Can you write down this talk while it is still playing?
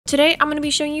Today I'm going to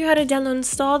be showing you how to download and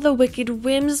install the Wicked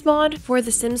Whims mod for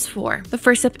The Sims 4. The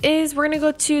first step is we're going to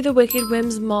go to the Wicked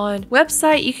Whims mod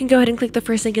website. You can go ahead and click the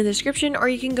first link in the description, or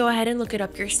you can go ahead and look it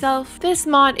up yourself. This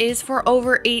mod is for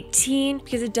over 18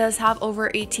 because it does have over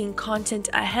 18 content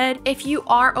ahead. If you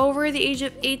are over the age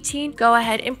of 18, go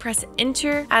ahead and press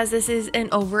enter, as this is an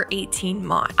over 18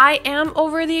 mod. I am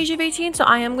over the age of 18, so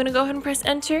I am going to go ahead and press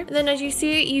enter. And then as you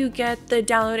see, you get the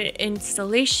download and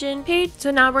installation page.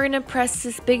 So now we're going to press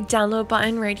this big download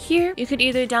button right here. You could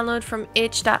either download from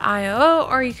itch.io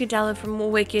or you could download from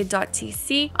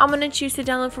wicked.tc. I'm going to choose to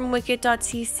download from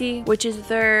wicked.tc, which is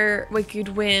their Wicked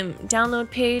Whim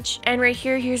download page. And right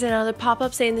here, here's another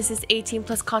pop-up saying this is 18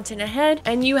 plus content ahead,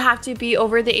 and you have to be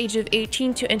over the age of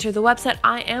 18 to enter the website.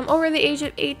 I am over the age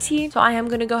of 18, so I am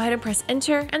going to go ahead and press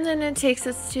enter, and then it takes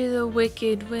us to the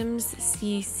Wicked Whims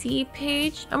CC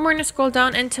page, and we're going to scroll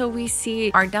down until we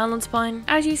see our downloads button.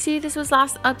 As you see, this was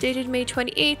last updated May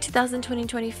 28,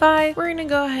 2025. We're going to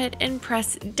go ahead and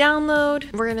press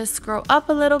download. We're going to scroll up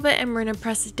a little bit and we're going to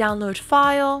press download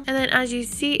file, and then as you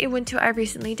see, it went to our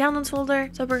recently downloads folder.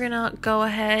 So we're going to go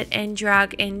ahead and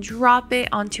drag and drop it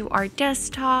onto our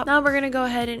desktop. Now we're going to go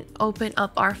ahead and open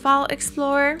up our file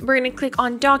explorer. We're going to click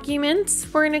on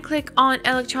documents. We're going to click on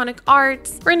electronic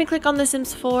arts. We're going to click on The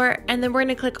Sims 4, and then we're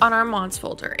going to click on our mods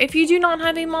folder. If you do not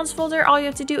have a mods folder, all you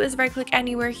have to do is right click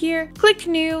anywhere here, click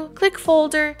new, click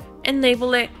folder, and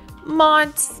label it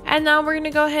mods. And now we're going to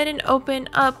go ahead and open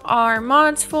up our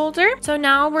mods folder. So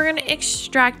now we're going to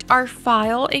extract our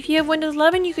file. If you have Windows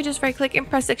 11, you could just right click and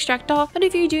press extract all, but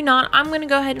if you do not, I'm going to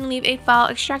go ahead and leave a file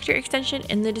extractor extension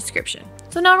in the description.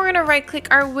 So now we're going to right click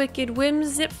our Wicked Whims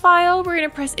zip file. We're going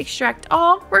to press extract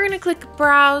all. We're going to click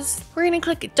browse. We're going to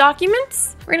click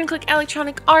documents. We're going to click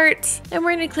electronic art. Then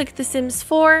we're going to click The Sims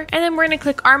 4. And then we're going to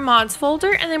click our mods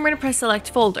folder. And then we're going to press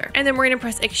select folder. And then we're going to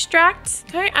press extract.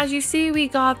 Okay, as you see, we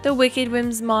got the Wicked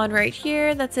Whims mod right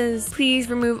here that says please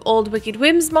remove old Wicked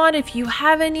Whims mod if you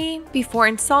have any before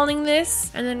installing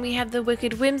this. And then we have the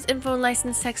Wicked Whims info and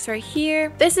license text right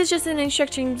here. This is just an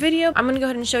instruction video. I'm going to go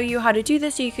ahead and show you how to do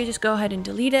this, so you could just go ahead and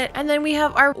delete it. And then we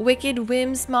have our Wicked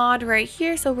Whims mod right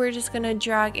here, so we're just going to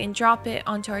drag and drop it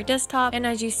onto our desktop. And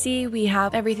as you see, we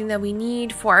have everything that we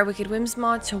need for our Wicked Whims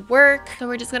mod to work. So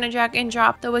we're just going to drag and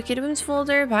drop the Wicked Whims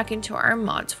folder back into our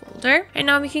mods folder. And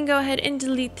now we can go ahead and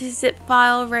delete the zip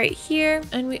file right here.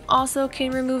 And we also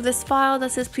can remove this file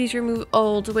that says please remove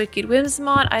old Wicked Whims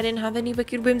mod. I didn't have any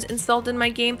Wicked Whims installed in my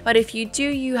game, but if you do,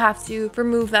 you have to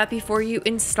remove that before you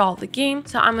install the game.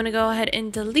 So I'm going to go ahead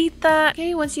and delete that.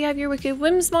 Okay, once you have your Wicked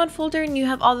Whims mod folder and you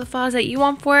have all the files that you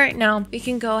want for it, now we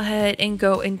can go ahead and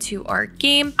go into our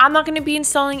game. I'm not going to be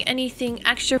installing anything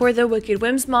extra for the Wicked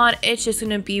Whims mod. It's just going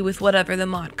to be with whatever the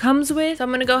mod comes with. So I'm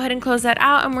going to go ahead and close that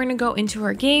out, and we're going to go into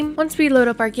our game. Once we load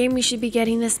up our game, we should be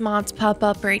getting this mods pop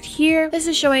up right here. This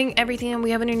is showing everything that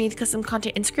we have underneath custom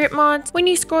content and script mods. When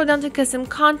you scroll down to custom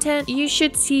content, you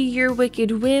should see your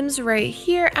Wicked Whims right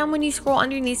here, and when you scroll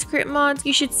underneath script mods,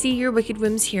 you should see your Wicked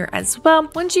Whims here as well.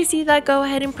 Once you see that, go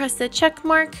ahead and press the check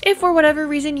mark. If for whatever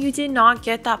reason you did not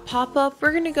get that pop-up,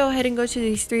 we're going to go ahead and go to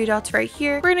these three dots right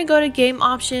here. We're going to go to game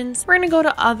options. We're going to go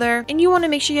to other, and you want to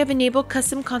make sure you have enabled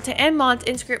custom content and mods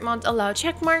and script mods allow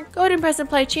check mark. Go ahead and press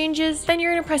apply changes. Then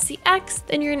you're going to press the X.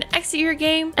 Then you're going to exit your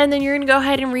game, and then you're going to go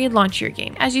ahead and relaunch your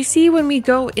game. As you see, when we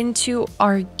go into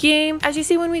our game,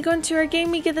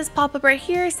 we get this pop-up right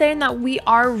here saying that we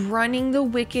are running the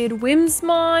Wicked Whims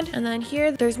mod. And then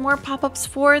here, there's more pop-ups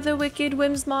for the Wicked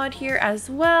Whims mod here as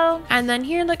well. And then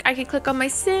here, look, I can click on my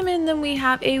sim, and then we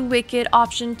have a Wicked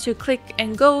option to click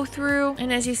and go through.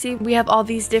 And as you see, we have all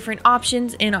these different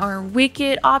options in our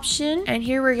Wicked option. And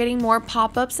here we're getting more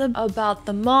pop-ups about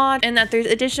the mod, and that there's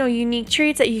additional unique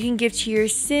traits that you can give to your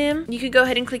sim. You could go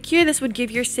ahead and click here. This would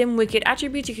give your sim Wicked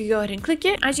attributes. You could go ahead and click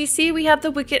it. As you see, we have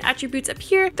the Wicked attributes up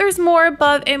here. There's more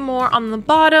above and more on the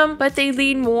bottom, but they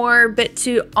lean more a bit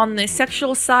to on the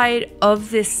sexual side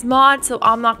of this mod, so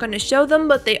I'm not going to show them,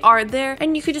 but they are there.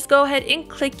 And you could just go ahead and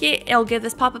click it. It'll give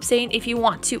this pop-up saying if you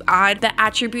want to add the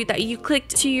attribute that you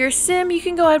clicked to your sim, you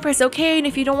can go ahead and press OK, and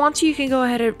if you don't want to, you can go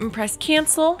ahead and press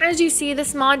cancel. As you see,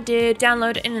 this mod did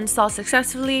download and install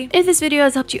successfully. If this video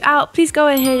has helped you out, please go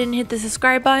ahead and hit the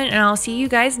subscribe button, and I'll see you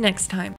guys next time.